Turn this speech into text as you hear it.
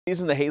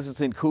Season, the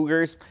Hazleton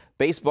Cougars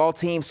baseball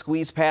team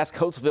squeezed past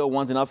Coatesville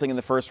 1-0 in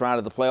the first round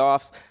of the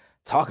playoffs.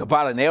 Talk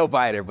about a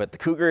nail-biter, but the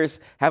Cougars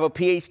have a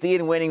PhD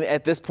in winning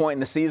at this point in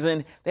the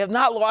season. They have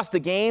not lost a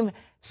game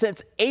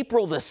since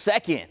April the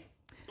 2nd.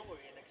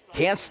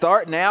 Can't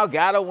start now,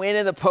 got to win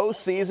in the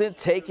postseason,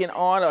 taking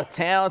on a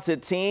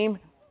talented team.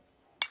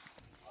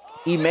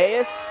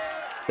 Emmaus,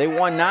 they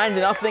won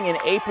 9-0 in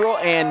April,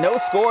 and no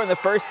score in the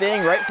first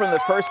inning right from the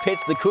first pitch.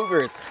 The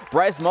Cougars,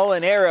 Bryce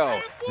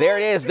Molinaro, there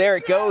it is, there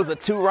it goes, a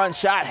 2-run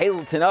shot.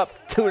 Hazleton up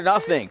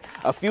 2-0.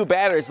 A few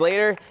batters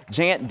later,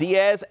 Jant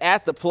Diaz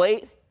at the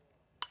plate.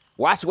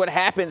 Watch what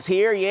happens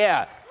here.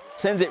 Yeah,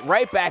 sends it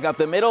right back up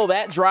the middle.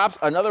 That drops.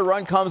 Another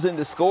run comes in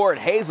to score, and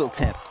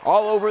Hazleton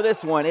all over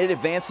this one. It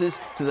advances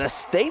to the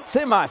state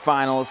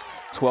semifinals,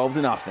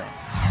 12-0.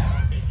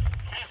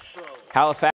 Halifax.